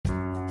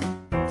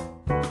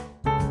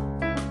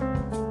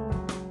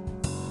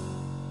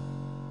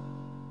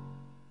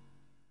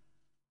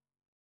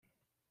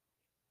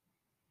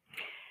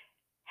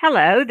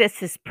Hello,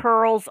 this is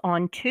Pearls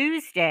on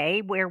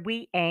Tuesday, where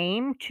we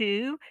aim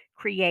to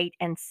create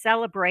and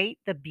celebrate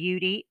the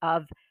beauty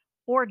of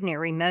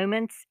ordinary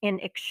moments in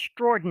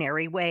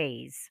extraordinary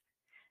ways.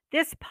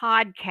 This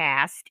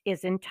podcast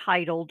is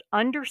entitled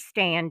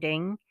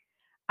Understanding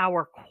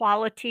Our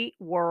Quality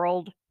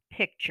World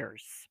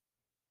Pictures.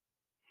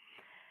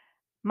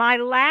 My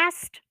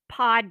last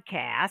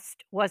podcast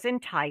was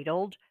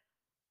entitled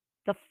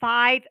The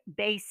Five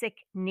Basic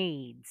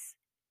Needs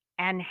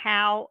and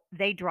How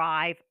They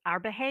Drive Our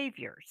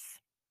Behaviors.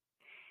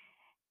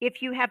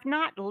 If you have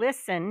not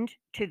listened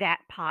to that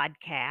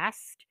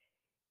podcast,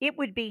 it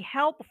would be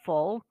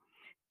helpful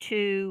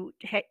to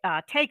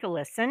take a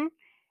listen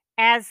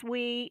as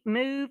we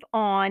move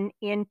on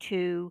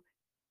into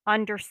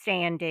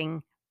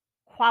understanding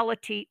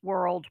quality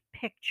world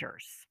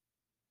pictures.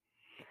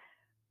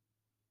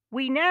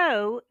 We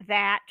know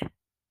that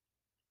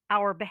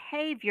our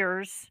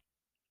behaviors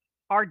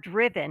are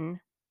driven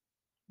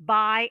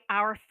by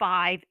our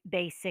five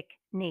basic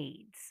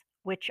needs,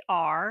 which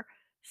are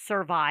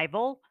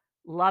survival,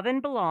 love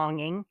and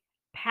belonging,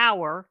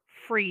 power,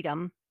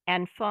 freedom,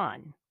 and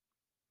fun.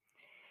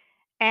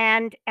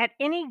 And at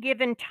any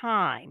given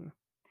time,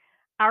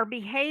 our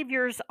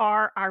behaviors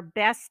are our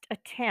best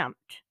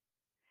attempt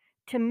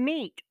to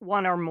meet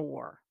one or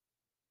more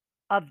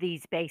of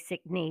these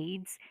basic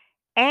needs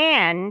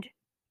and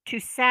to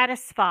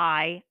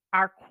satisfy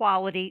our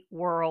quality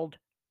world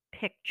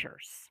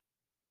pictures.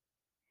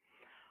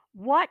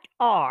 What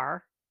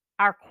are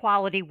our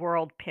quality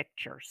world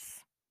pictures?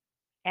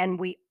 And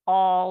we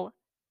all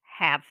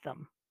have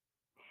them.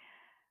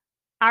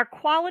 Our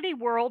quality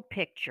world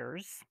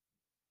pictures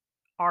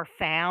are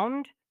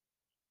found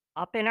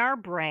up in our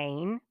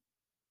brain.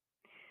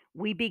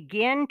 We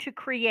begin to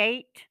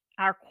create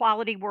our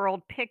quality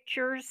world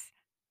pictures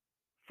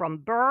from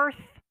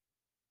birth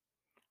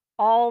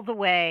all the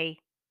way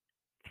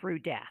through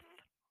death.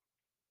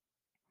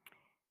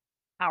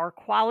 Our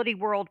quality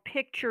world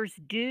pictures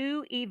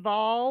do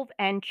evolve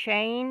and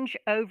change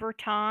over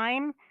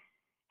time.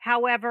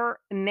 However,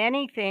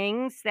 many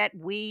things that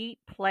we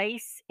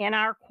place in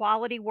our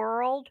quality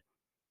world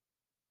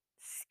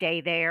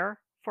stay there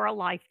for a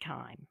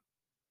lifetime.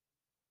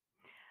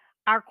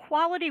 Our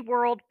quality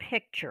world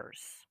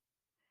pictures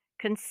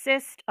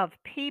consist of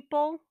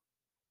people,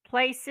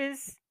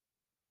 places,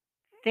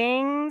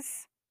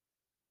 things,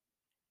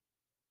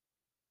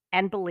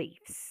 and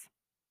beliefs.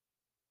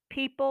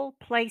 People,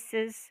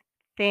 places,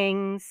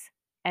 things,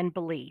 and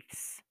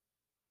beliefs.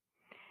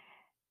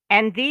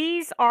 And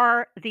these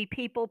are the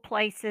people,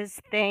 places,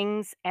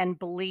 things, and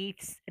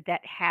beliefs that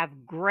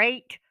have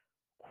great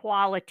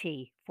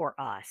quality for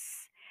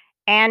us.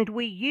 And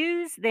we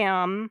use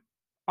them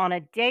on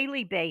a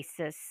daily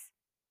basis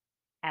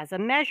as a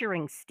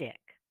measuring stick.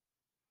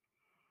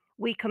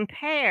 We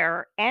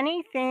compare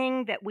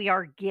anything that we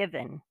are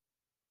given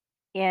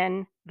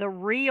in the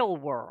real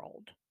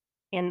world,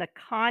 in the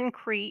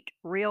concrete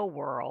real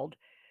world,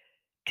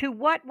 to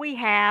what we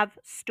have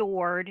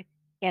stored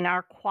in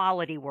our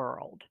quality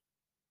world,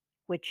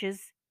 which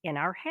is in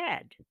our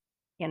head,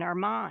 in our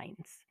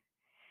minds.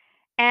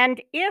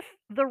 And if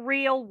the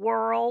real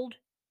world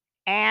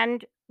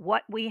and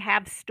what we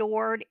have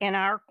stored in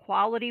our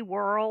quality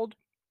world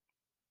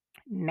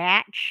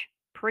match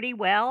pretty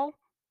well,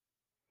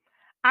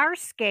 our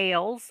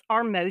scales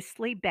are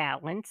mostly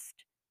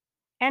balanced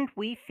and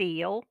we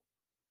feel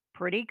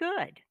pretty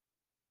good.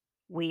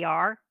 We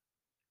are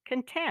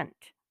content.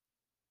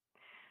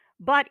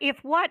 But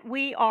if what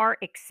we are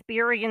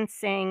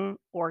experiencing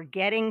or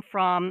getting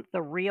from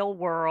the real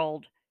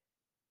world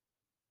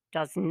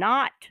does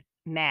not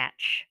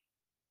match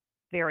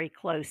very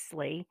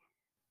closely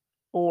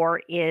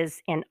or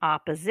is in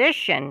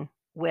opposition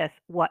with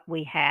what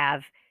we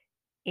have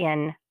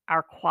in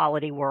our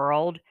quality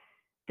world,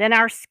 then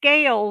our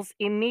scales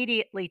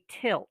immediately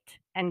tilt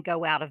and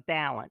go out of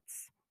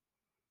balance.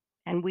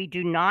 And we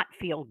do not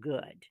feel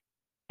good.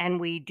 And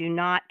we do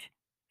not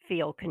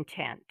feel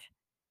content.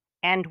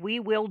 And we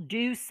will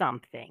do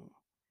something.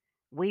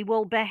 We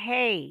will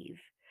behave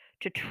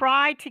to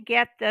try to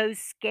get those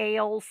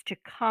scales to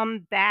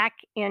come back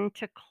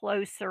into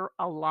closer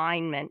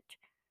alignment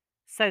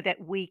so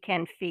that we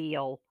can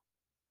feel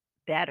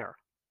better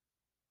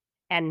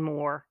and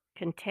more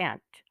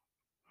content.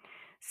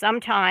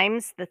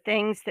 Sometimes the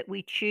things that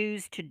we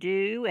choose to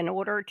do in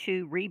order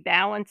to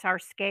rebalance our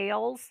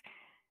scales,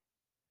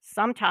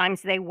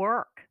 sometimes they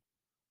work,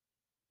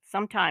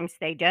 sometimes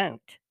they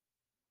don't.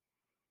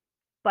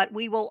 But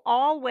we will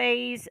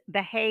always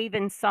behave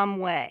in some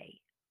way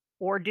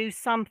or do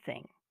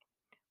something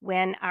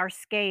when our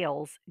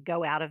scales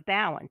go out of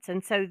balance.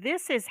 And so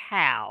this is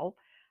how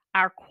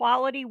our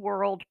quality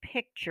world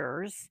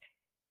pictures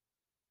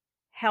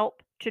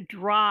help to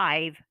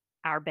drive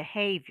our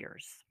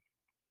behaviors.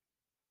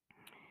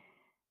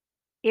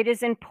 It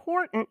is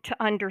important to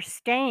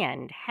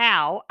understand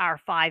how our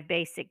five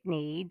basic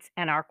needs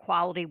and our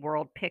quality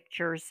world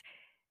pictures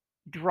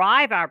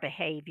drive our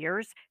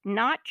behaviors,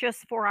 not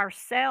just for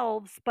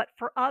ourselves, but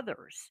for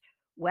others.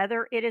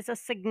 whether it is a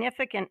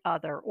significant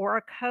other or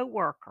a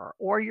coworker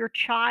or your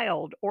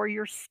child or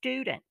your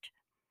student,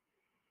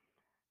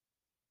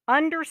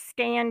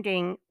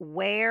 understanding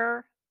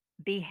where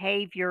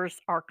behaviors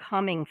are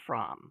coming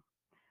from,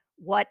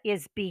 what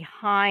is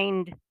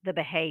behind the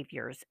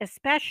behaviors,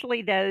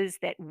 especially those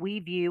that we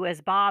view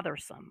as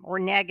bothersome or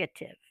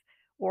negative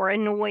or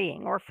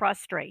annoying or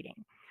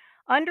frustrating.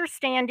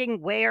 Understanding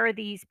where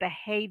these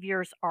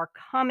behaviors are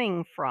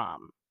coming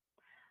from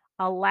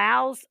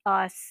allows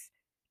us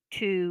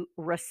to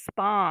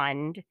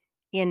respond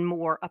in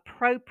more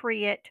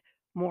appropriate,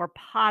 more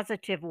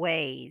positive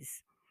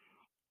ways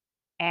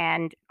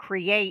and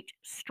create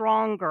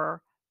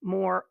stronger,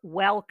 more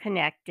well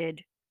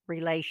connected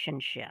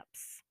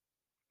relationships.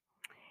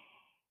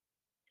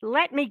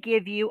 Let me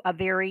give you a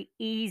very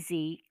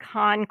easy,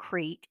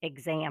 concrete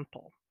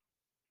example.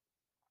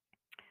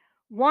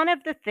 One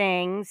of the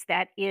things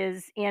that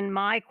is in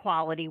my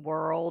quality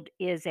world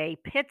is a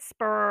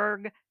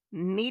Pittsburgh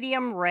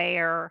medium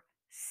rare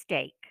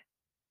steak.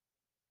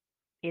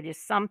 It is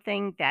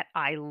something that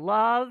I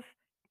love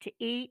to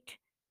eat.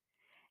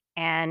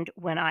 And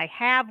when I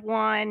have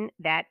one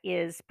that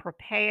is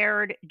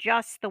prepared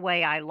just the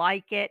way I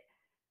like it,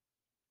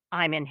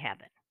 I'm in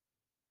heaven.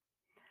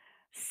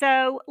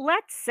 So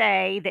let's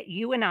say that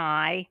you and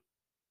I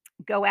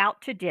go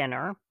out to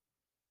dinner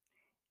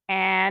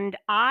and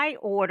I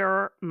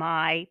order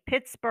my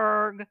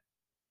Pittsburgh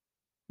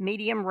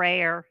medium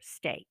rare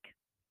steak.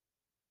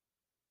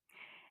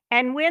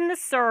 And when the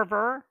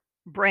server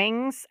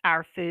brings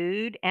our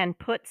food and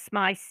puts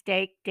my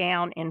steak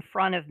down in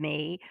front of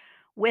me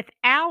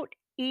without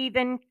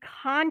even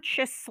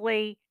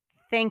consciously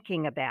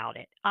thinking about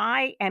it,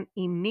 I am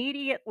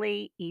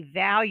immediately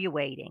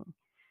evaluating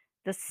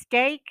the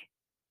steak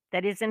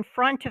that is in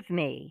front of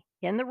me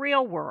in the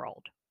real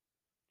world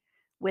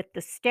with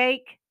the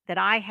steak that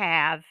I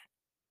have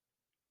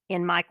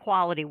in my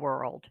quality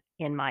world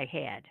in my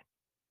head.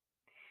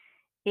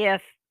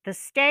 If the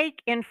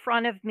steak in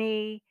front of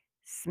me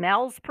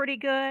smells pretty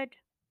good,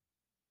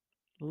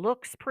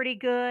 looks pretty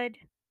good,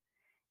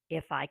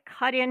 if I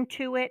cut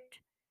into it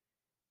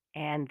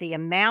and the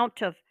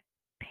amount of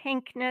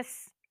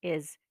pinkness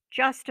is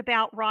just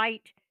about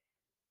right,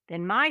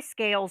 then my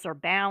scales are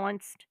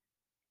balanced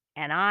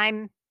and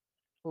I'm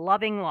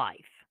loving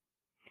life.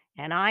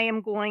 And I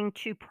am going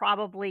to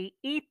probably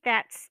eat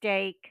that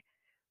steak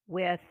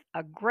with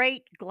a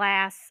great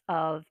glass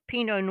of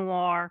Pinot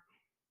Noir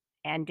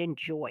and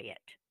enjoy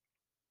it.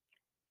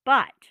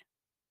 But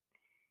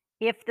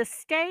if the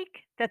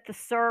steak that the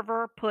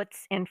server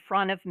puts in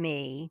front of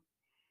me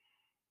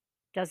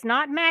does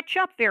not match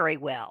up very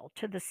well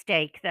to the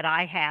steak that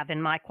I have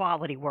in my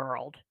quality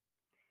world,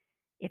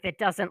 if it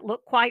doesn't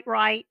look quite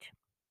right,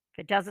 if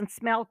it doesn't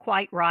smell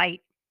quite right,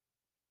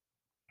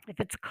 if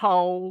it's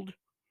cold,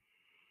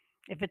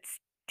 if it's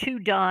too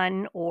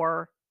done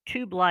or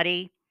too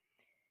bloody,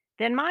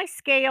 then my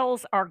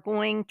scales are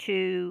going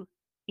to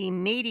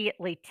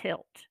immediately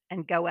tilt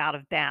and go out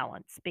of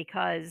balance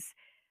because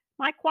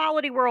my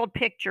quality world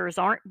pictures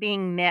aren't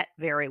being met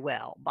very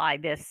well by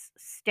this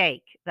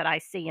steak that I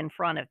see in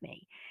front of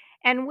me.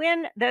 And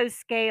when those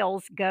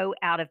scales go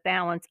out of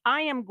balance,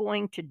 I am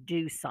going to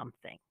do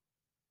something.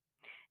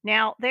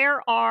 Now,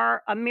 there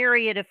are a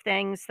myriad of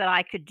things that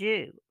I could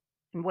do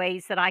and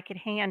ways that I could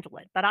handle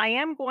it, but I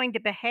am going to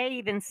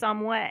behave in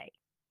some way.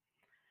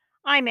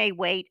 I may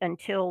wait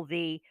until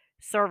the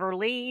server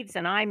leaves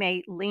and I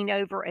may lean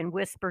over and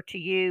whisper to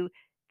you,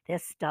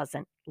 "This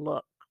doesn't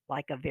look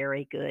like a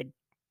very good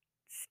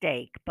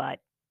steak, but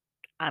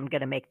I'm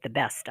going to make the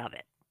best of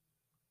it."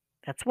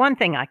 That's one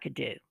thing I could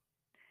do.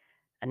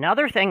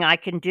 Another thing I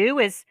can do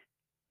is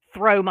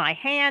throw my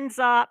hands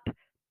up,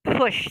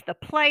 push the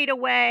plate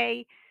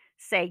away,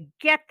 say,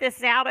 "Get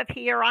this out of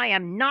here. I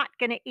am not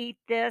going to eat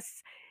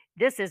this.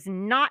 This is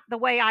not the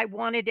way I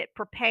wanted it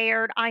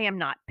prepared. I am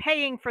not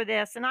paying for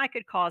this." And I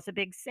could cause a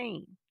big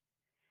scene.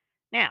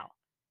 Now,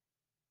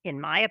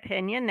 in my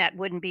opinion, that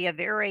wouldn't be a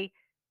very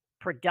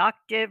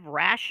productive,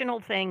 rational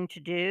thing to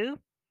do.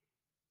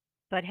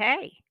 But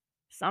hey,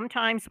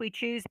 sometimes we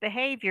choose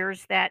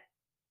behaviors that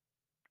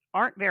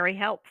aren't very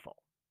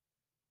helpful.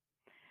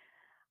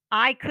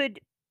 I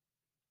could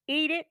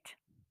eat it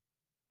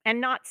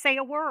and not say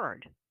a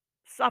word,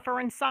 suffer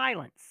in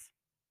silence,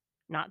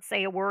 not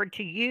say a word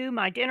to you,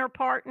 my dinner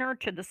partner,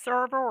 to the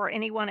server, or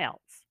anyone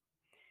else.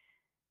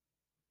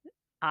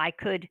 I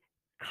could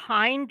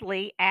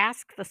kindly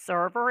ask the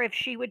server if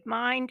she would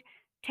mind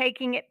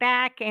taking it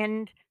back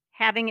and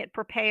having it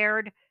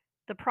prepared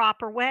the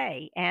proper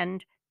way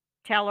and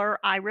tell her,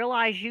 "I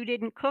realize you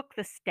didn't cook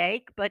the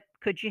steak, but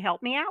could you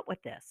help me out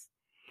with this?"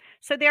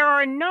 So there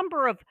are a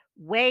number of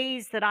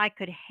ways that I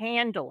could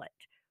handle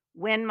it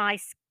when my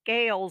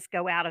scales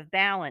go out of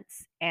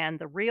balance and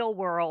the real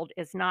world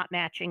is not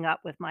matching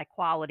up with my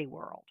quality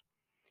world.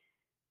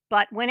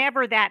 But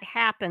whenever that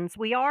happens,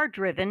 we are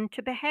driven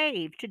to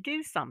behave, to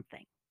do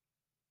something.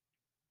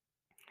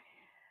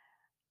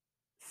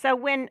 So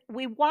when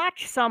we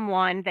watch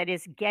someone that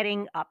is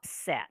getting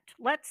upset,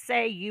 let's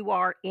say you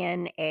are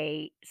in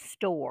a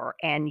store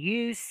and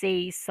you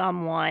see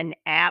someone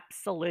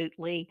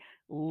absolutely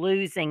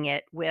losing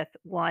it with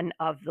one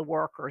of the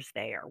workers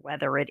there,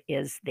 whether it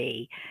is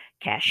the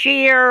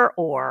cashier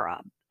or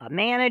a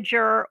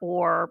manager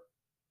or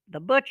the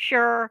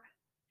butcher,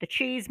 the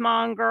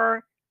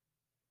cheesemonger,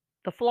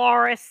 the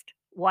florist,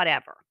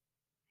 whatever.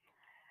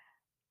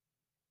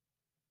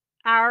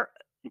 Our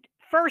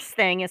first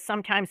thing is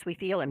sometimes we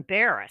feel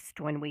embarrassed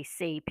when we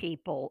see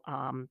people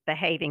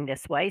behaving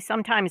this way.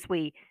 Sometimes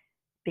we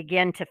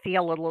begin to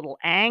feel a little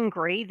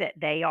angry that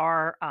they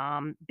are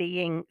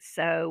being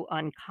so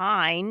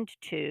unkind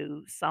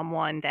to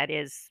someone that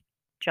is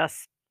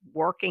just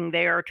working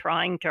there,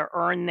 trying to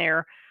earn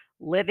their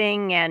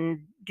living and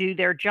do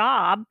their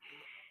job.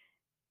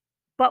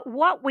 But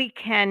what we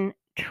can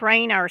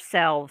train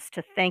ourselves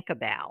to think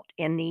about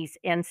in these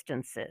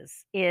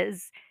instances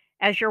is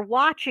as you're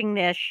watching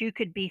this, you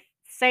could be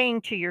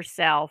saying to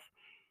yourself,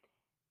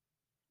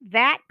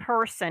 that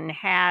person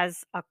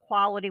has a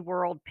quality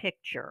world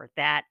picture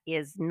that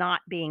is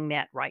not being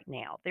met right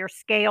now. Their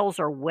scales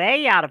are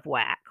way out of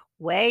whack,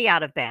 way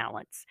out of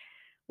balance.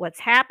 What's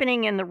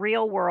happening in the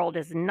real world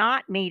is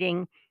not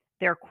meeting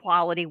their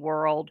quality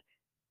world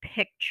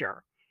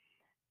picture,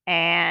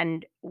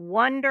 and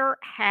wonder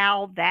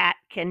how that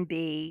can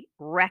be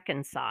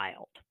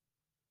reconciled.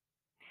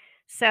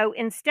 So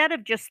instead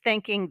of just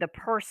thinking the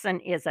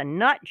person is a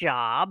nut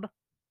job,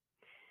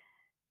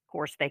 of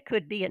course, they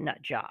could be a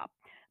nut job,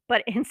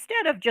 but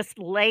instead of just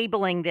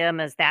labeling them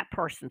as that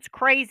person's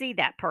crazy,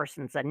 that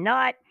person's a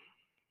nut,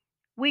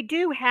 we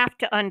do have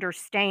to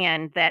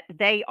understand that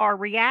they are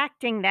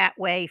reacting that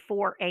way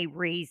for a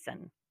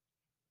reason.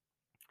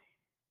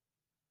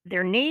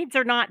 Their needs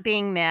are not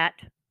being met,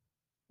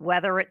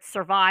 whether it's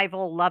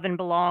survival, love and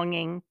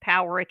belonging,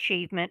 power,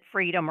 achievement,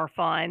 freedom, or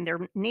fun.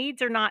 Their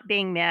needs are not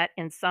being met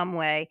in some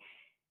way,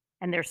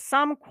 and there's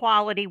some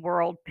quality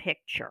world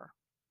picture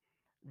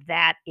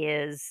that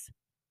is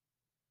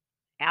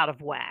out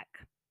of whack,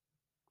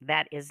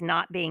 that is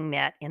not being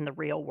met in the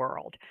real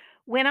world.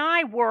 When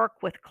I work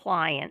with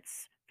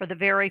clients for the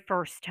very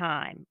first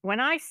time, when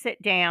I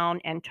sit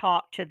down and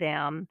talk to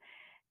them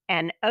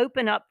and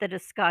open up the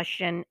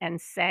discussion and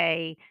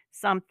say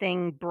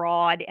something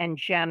broad and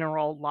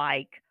general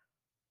like,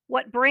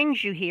 what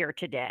brings you here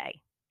today?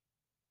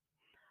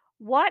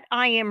 What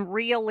I am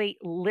really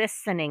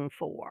listening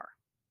for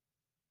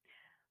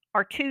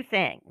are two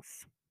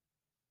things,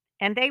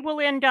 and they will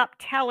end up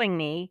telling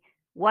me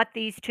what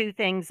these two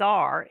things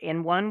are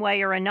in one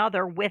way or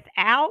another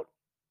without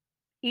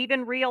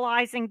even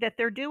realizing that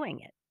they're doing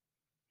it.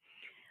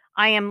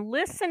 I am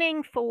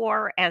listening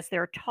for as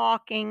they're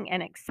talking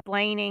and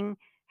explaining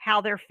how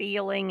they're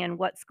feeling and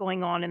what's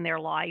going on in their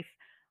life.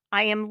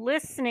 I am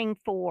listening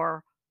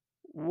for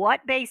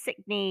what basic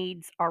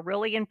needs are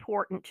really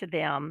important to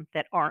them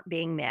that aren't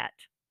being met,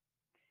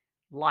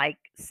 like,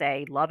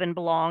 say, love and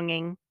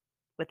belonging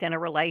within a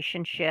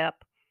relationship,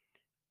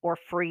 or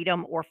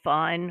freedom or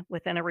fun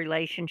within a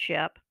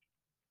relationship.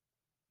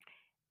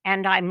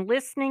 And I'm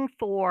listening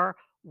for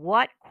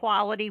what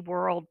quality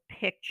world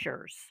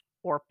pictures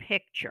or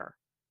picture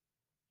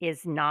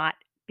is not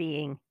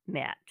being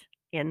met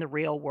in the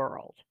real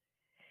world.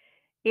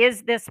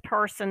 Is this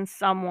person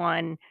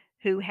someone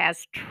who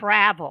has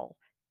travel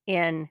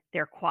in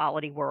their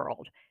quality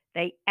world?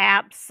 They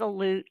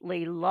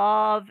absolutely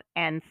love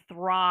and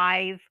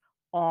thrive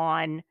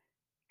on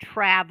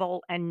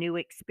travel and new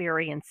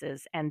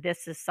experiences, and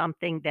this is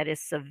something that is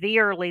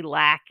severely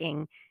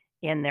lacking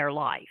in their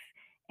life.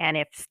 And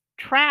if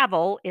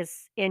travel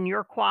is in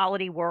your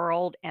quality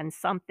world and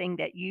something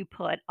that you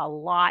put a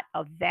lot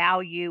of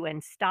value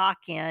and stock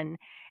in,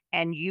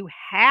 and you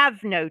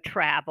have no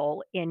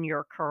travel in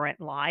your current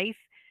life,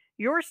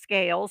 your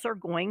scales are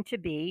going to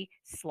be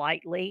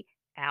slightly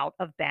out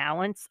of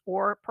balance,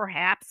 or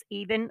perhaps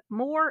even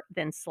more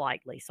than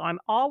slightly. So I'm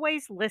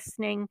always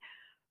listening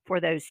for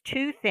those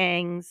two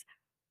things,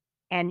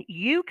 and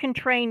you can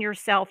train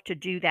yourself to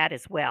do that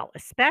as well,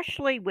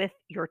 especially with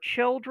your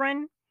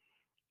children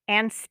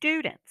and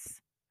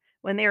students.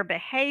 When they're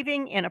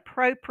behaving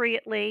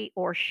inappropriately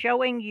or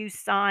showing you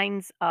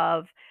signs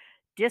of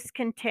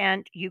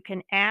discontent, you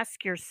can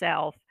ask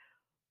yourself,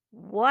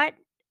 what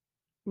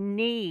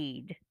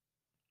need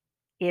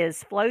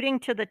is floating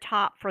to the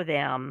top for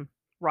them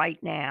right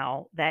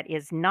now that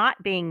is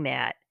not being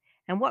met?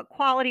 And what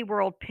quality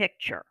world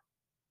picture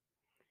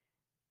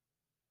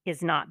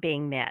is not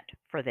being met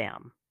for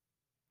them?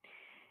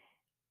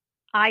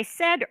 I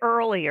said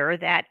earlier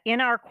that in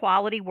our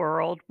quality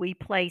world, we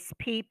place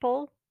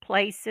people,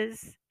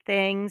 places,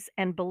 things,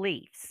 and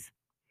beliefs.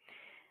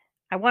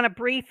 I want to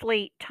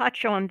briefly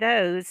touch on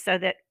those so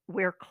that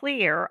we're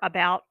clear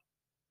about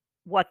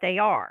what they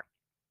are.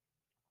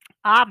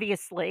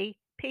 Obviously,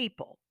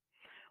 people.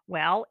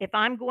 Well, if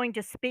I'm going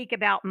to speak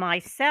about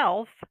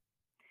myself,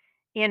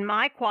 in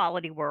my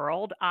quality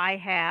world, I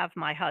have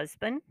my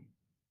husband,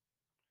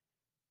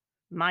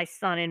 my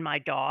son and my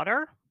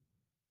daughter,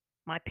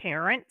 my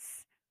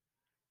parents,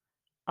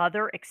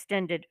 other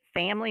extended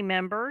family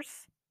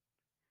members.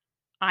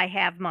 I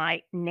have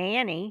my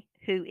nanny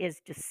who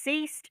is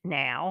deceased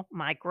now,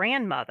 my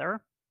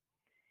grandmother,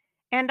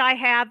 and I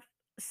have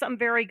some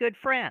very good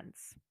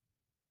friends.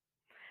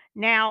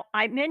 Now,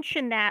 I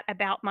mention that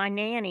about my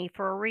nanny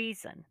for a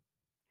reason.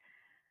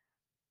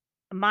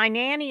 My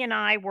nanny and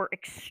I were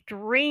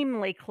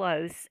extremely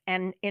close,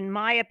 and in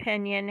my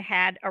opinion,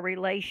 had a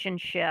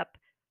relationship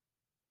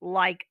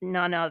like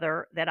none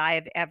other that I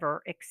have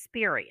ever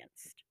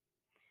experienced.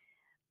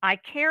 I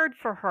cared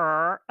for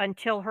her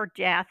until her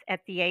death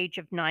at the age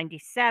of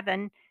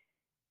 97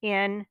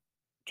 in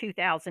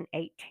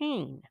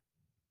 2018.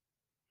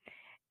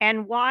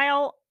 And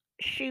while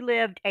she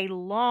lived a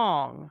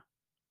long,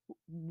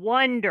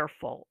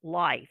 wonderful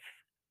life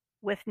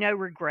with no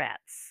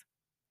regrets,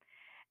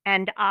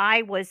 and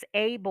I was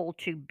able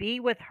to be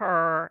with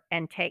her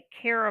and take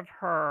care of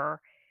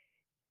her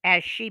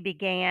as she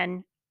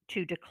began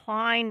to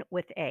decline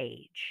with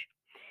age.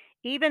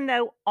 Even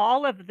though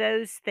all of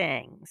those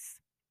things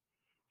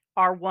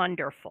are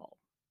wonderful,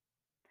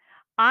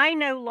 I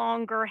no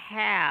longer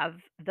have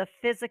the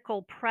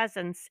physical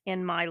presence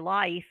in my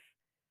life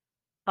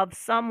of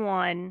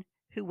someone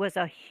who was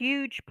a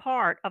huge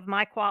part of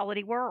my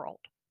quality world.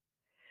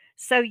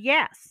 So,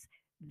 yes,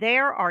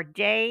 there are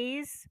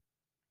days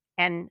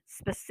and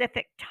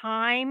specific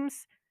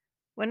times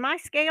when my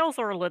scales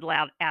are a little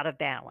out of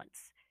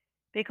balance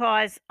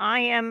because I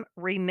am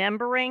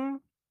remembering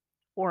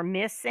or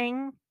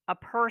missing a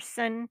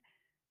person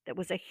that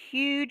was a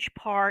huge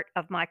part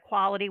of my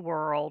quality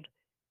world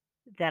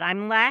that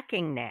I'm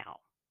lacking now.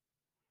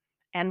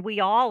 And we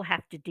all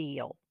have to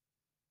deal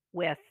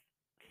with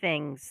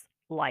things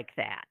like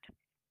that.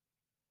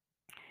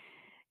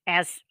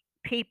 As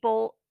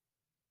people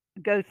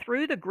go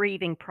through the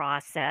grieving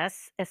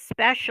process,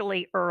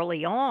 especially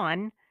early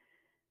on,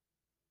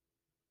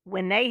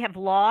 when they have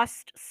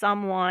lost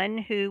someone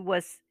who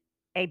was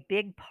a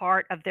big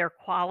part of their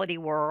quality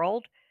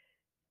world,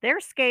 their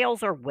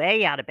scales are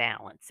way out of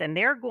balance and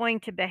they're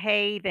going to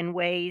behave in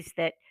ways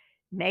that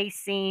may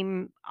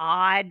seem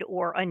odd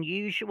or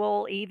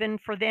unusual even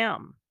for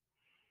them.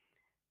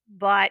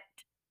 But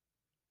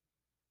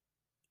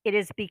it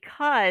is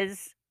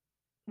because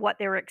what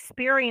they're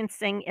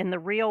experiencing in the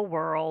real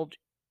world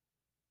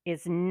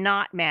is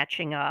not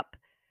matching up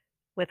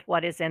with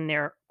what is in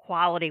their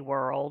quality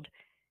world.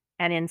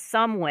 And in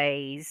some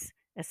ways,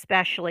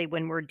 especially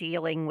when we're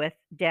dealing with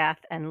death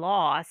and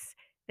loss,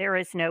 there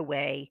is no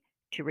way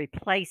to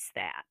replace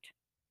that.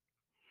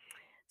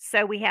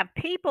 So we have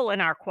people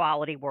in our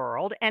quality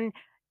world, and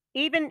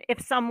even if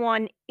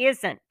someone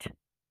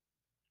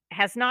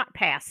has not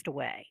passed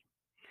away,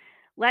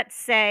 let's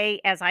say,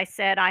 as I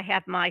said, I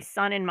have my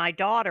son and my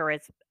daughter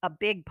as a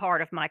big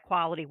part of my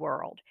quality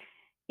world.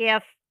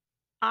 If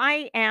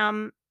I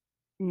am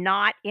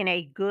not in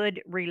a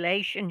good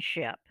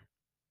relationship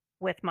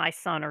with my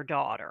son or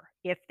daughter,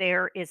 if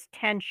there is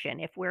tension,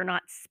 if we're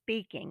not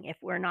speaking, if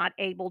we're not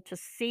able to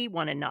see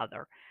one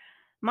another,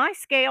 my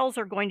scales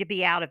are going to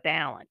be out of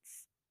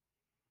balance.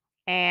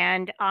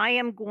 And I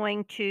am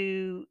going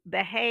to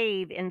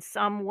behave in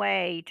some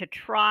way to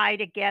try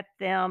to get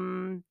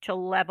them to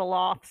level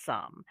off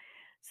some.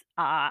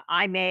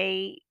 I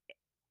may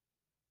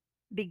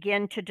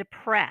begin to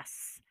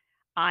depress.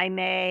 I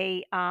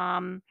may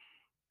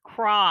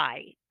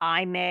cry.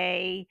 I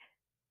may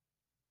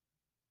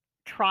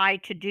try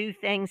to do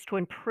things to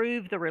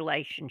improve the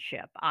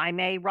relationship. I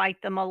may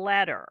write them a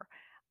letter.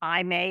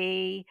 I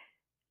may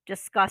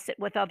discuss it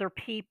with other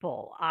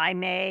people. I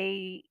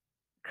may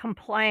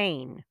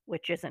complain,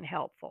 which isn't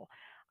helpful.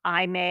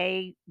 I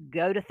may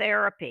go to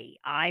therapy.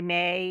 I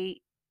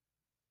may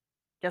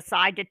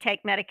decide to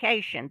take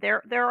medication.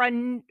 There are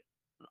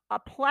a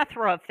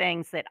plethora of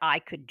things that I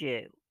could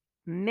do,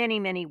 many,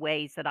 many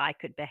ways that I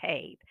could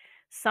behave.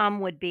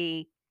 Some would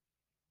be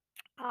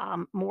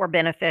more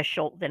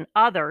beneficial than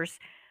others.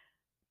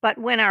 But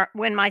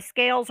when my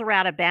scales are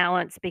out of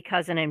balance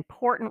because an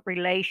important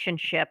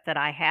relationship that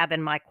I have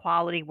in my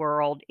quality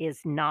world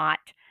is not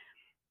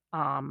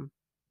um,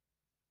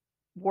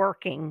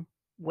 working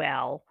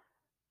well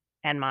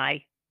and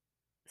my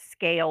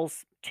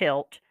scales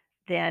tilt,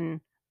 then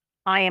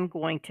I am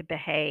going to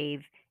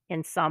behave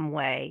in some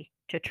way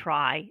to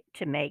try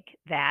to make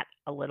that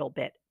a little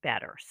bit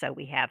better. So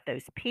we have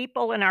those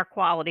people in our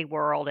quality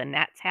world, and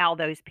that's how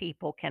those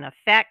people can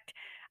affect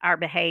our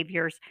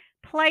behaviors.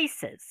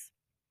 Places.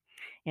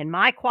 In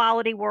my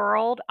quality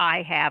world,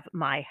 I have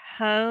my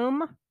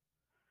home.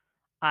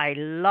 I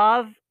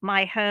love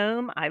my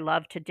home. I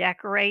love to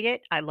decorate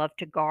it. I love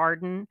to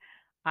garden.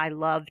 I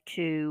love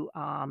to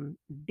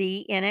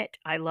be in it.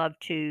 I love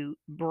to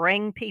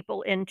bring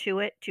people into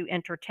it to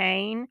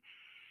entertain.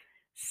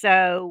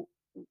 So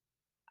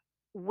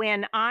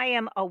when I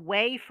am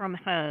away from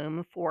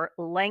home for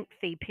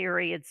lengthy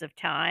periods of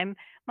time,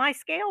 my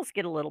scales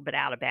get a little bit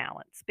out of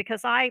balance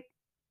because I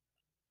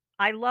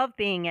love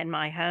being in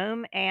my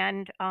home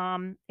and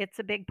it's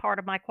a big part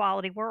of my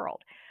quality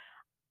world.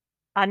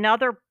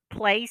 Another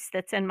place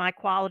that's in my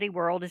quality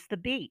world is the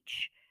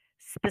beach.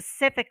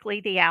 specifically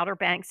the Outer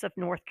Banks of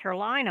North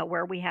Carolina,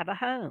 where we have a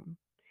home.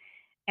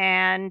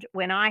 And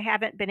when I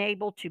haven't been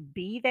able to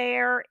be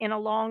there in a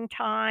long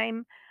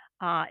time,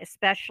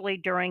 especially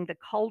during the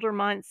colder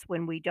months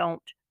when we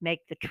don't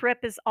make the trip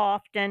as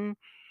often,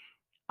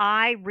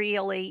 I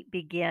really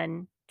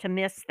begin to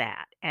miss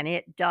that. And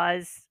it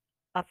does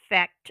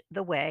affect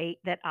the way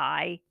that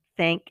I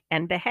think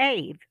and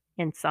behave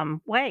in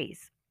some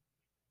ways.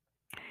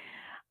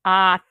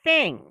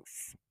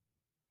 Things.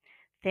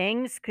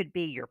 Things could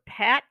be your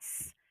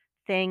pets,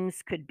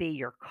 things could be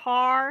your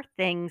car,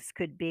 things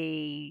could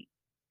be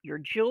your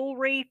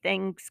jewelry,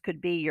 things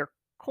could be your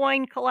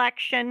coin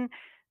collection,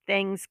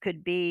 things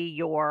could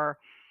be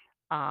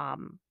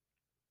um,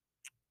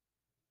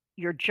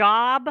 your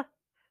job,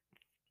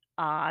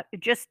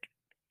 just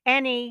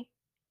anything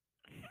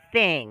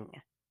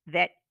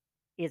that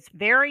is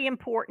very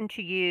important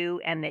to you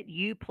and that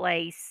you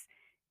place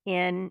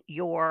in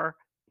your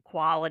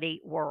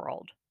quality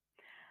world.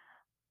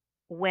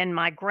 When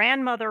my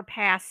grandmother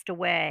passed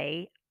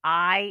away,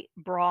 I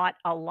brought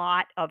a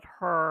lot of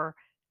her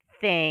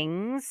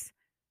things,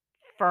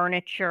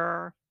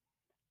 furniture,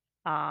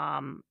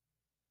 um,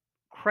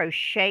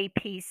 crochet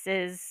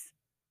pieces,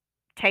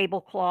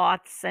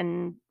 tablecloths,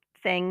 and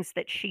things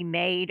that she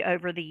made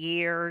over the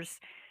years,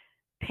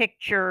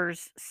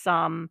 pictures,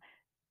 some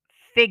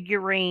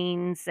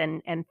figurines,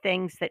 and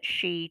things that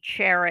she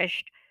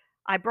cherished.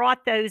 I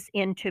brought those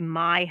into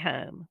my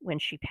home when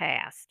she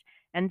passed.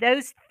 And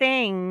those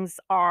things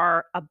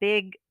are a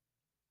big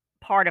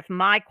part of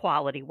my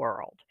quality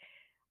world.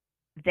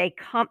 They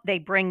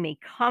bring me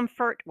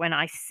comfort when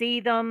I see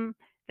them.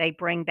 They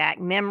bring back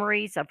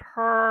memories of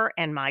her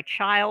and my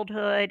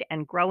childhood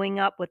and growing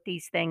up with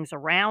these things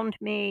around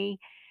me.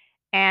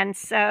 And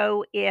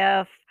so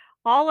if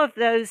all of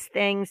those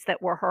things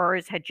that were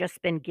hers had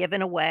just been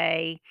given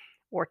away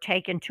or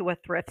taken to a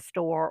thrift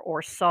store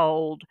or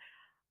sold,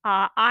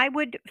 I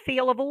would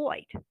feel a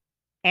void.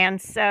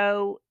 And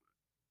so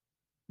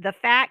the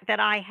fact that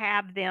I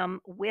have them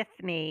with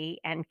me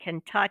and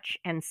can touch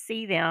and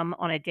see them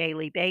on a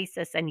daily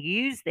basis and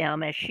use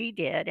them as she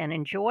did and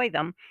enjoy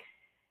them,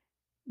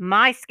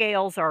 my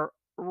scales are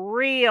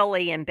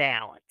really in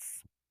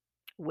balance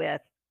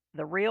with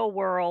the real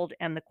world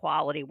and the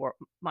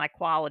my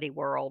quality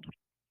world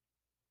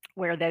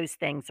where those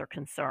things are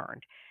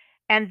concerned.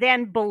 And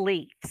then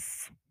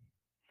beliefs.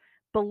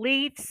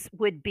 Beliefs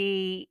would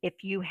be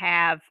if you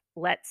have,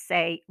 let's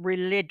say,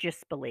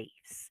 religious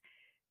beliefs,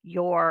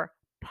 your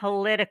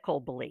political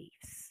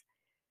beliefs,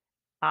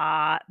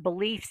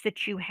 beliefs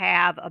that you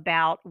have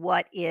about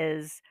what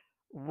is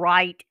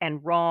right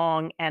and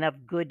wrong and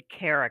of good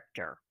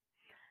character,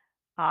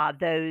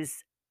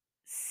 those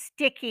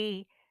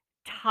sticky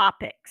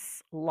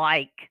topics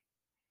like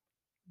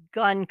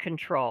gun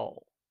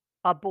control,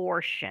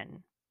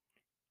 abortion,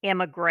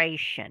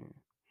 immigration,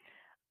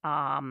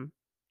 um,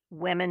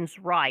 women's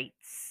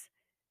rights,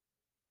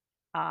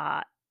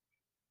 uh,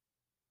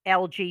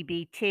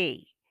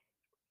 LGBT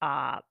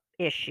uh,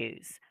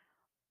 issues.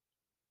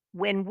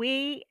 When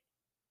we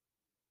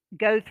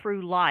go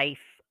through life,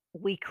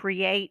 we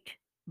create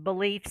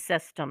belief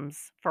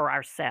systems for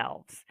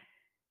ourselves.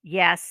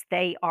 Yes,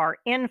 they are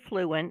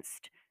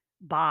influenced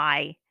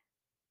by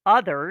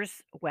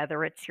others,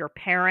 whether it's your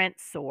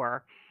parents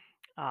or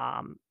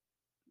um,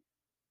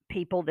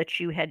 people that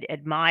you had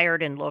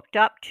admired and looked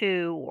up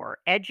to, or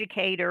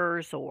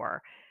educators,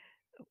 or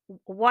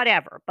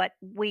whatever. But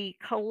we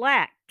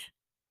collect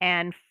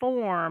and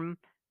form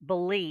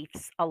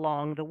beliefs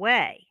along the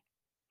way.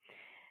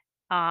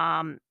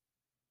 Um,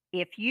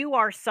 if you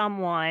are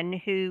someone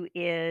who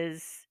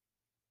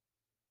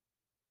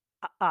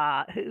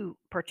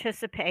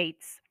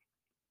participates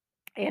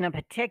in a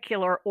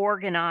particular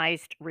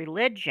organized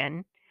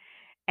religion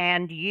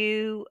and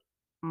you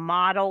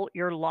model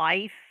your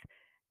life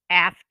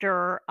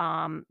after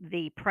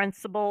the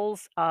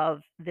principles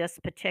of this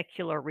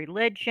particular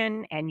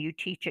religion and you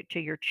teach it to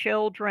your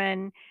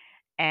children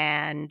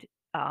and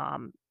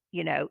um,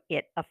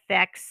 it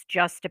affects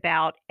just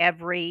about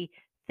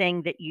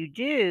everything that you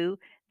do,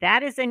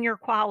 that is in your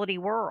quality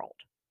world.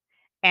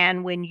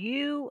 And when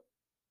you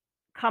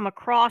come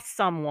across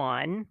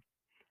someone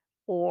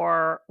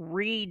or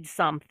read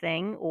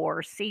something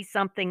or see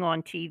something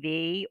on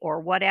TV or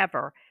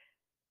whatever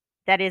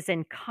that is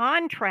in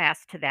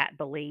contrast to that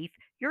belief,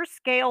 your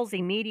scales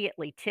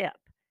immediately tip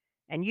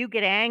and you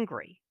get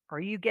angry or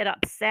you get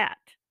upset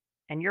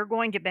and you're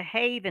going to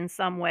behave in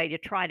some way to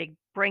try to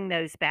bring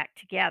those back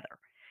together.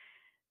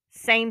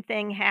 Same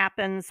thing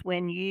happens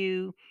when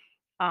you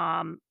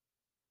um,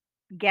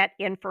 get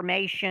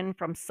information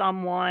from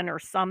someone or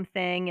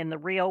something in the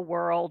real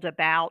world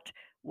about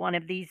one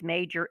of these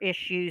major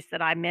issues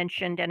that I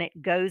mentioned, and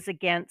it goes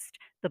against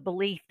the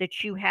belief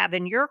that you have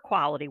in your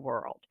quality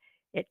world.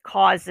 It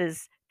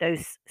causes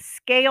those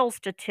scales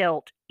to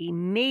tilt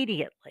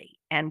immediately,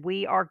 and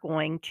we are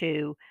going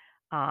to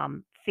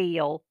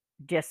feel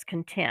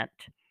discontent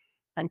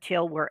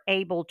until we're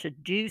able to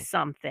do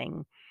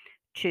something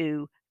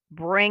to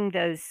bring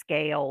those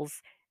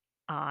scales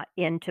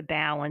into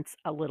balance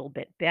a little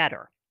bit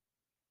better.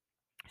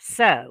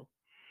 So,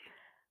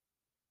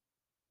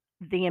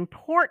 the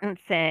important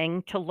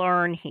thing to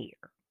learn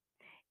here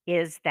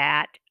is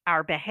that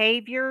our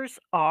behaviors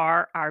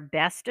are our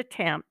best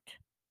attempt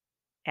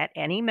at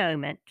any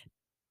moment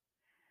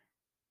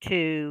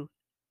to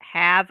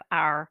have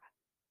our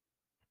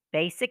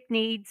basic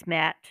needs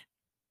met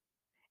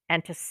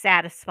and to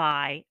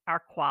satisfy our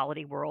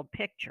quality world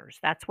pictures.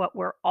 That's what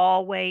we're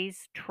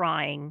always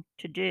trying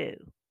to do.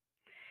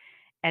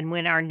 And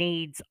when our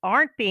needs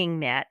aren't being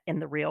met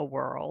in the real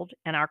world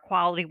and our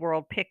quality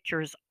world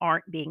pictures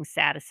aren't being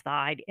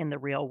satisfied in the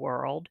real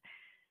world,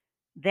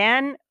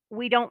 then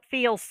we don't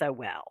feel so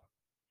well.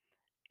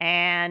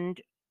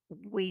 And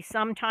we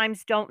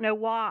sometimes don't know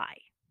why.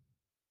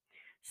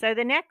 So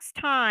the next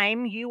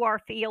time you are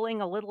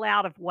feeling a little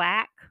out of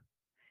whack,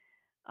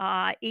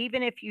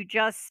 even if you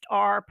just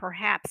are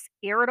perhaps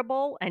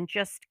irritable and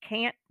just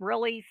can't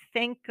really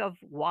think of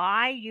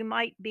why you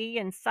might be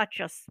in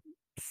such a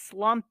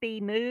slumpy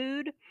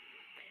mood,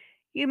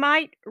 you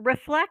might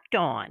reflect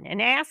on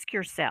and ask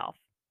yourself,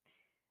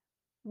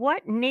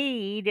 what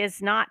need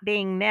is not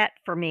being met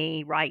for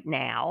me right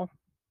now?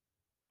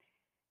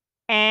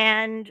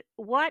 And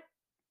what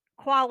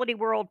quality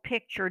world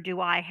picture do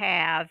I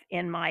have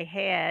in my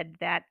head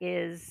that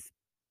is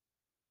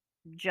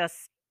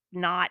just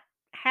not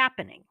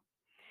happening?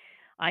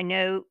 I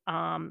know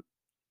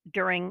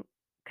during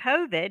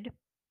COVID,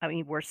 I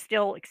mean, we're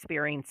still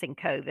experiencing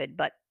COVID,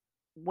 but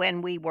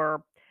when we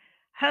were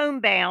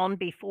homebound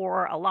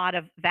before a lot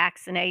of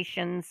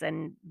vaccinations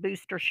and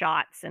booster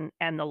shots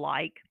and the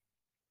like,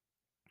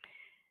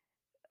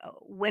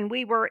 when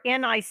we were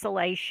in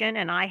isolation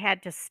and I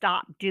had to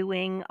stop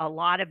doing a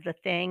lot of the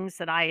things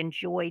that I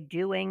enjoy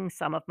doing,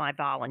 some of my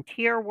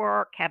volunteer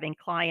work, having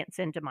clients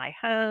into my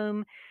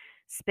home,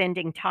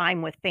 spending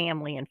time with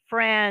family and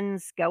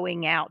friends,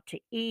 going out to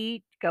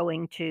eat,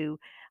 going to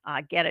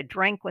get a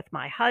drink with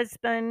my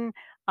husband,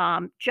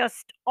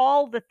 just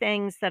all the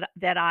things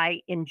that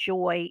I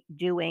enjoy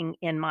doing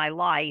in my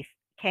life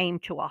came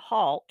to a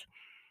halt.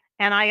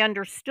 And I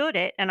understood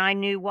it and I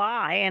knew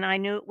why. And I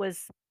knew it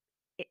was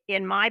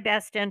in my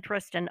best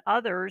interest and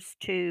others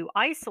to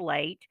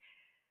isolate,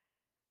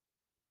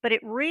 but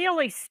it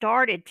really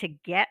started to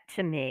get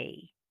to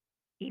me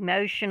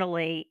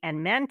emotionally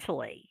and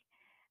mentally.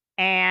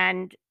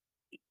 And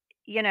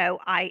you know,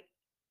 I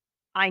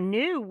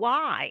knew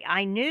why.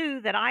 I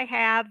knew that I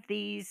have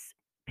these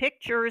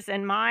pictures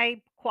in my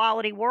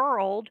quality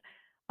world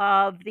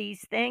of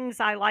these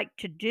things I like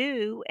to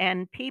do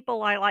and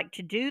people I like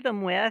to do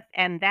them with,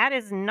 and that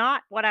is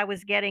not what I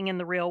was getting in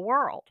the real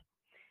world.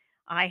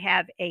 I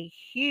have a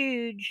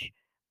huge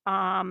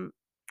um,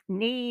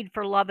 need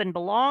for love and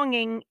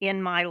belonging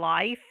in my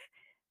life.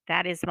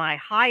 That is my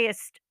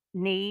highest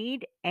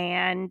need.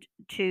 And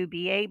to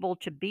be able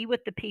to be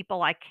with the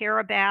people I care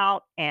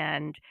about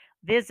and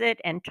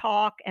visit and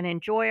talk and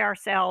enjoy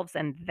ourselves.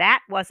 And that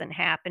wasn't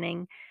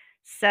happening.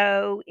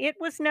 So it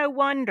was no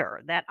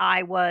wonder that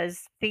I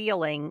was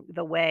feeling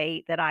the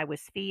way that I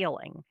was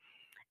feeling.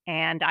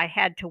 And I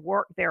had to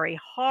work very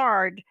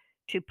hard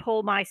to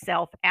pull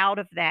myself out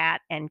of that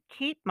and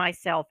keep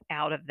myself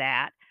out of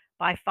that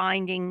by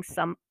finding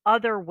some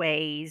other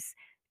ways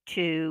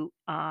to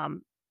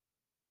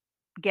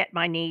get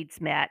my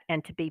needs met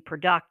and to be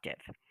productive.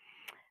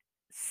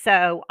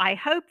 So I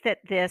hope that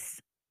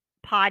this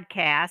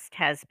podcast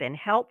has been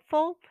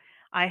helpful.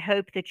 I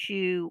hope that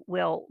you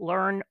will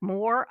learn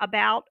more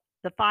about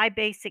the five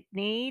basic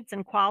needs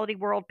and quality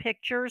world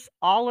pictures.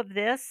 All of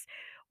this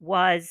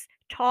was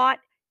taught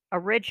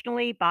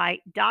originally by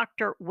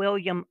Dr.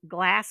 William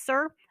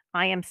Glasser.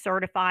 I am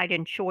certified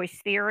in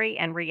choice theory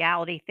and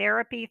reality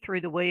therapy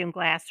through the William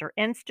Glasser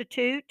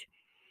Institute.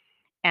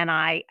 And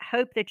I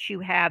hope that you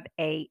have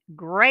a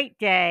great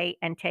day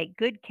and take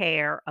good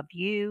care of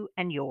you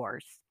and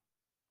yours.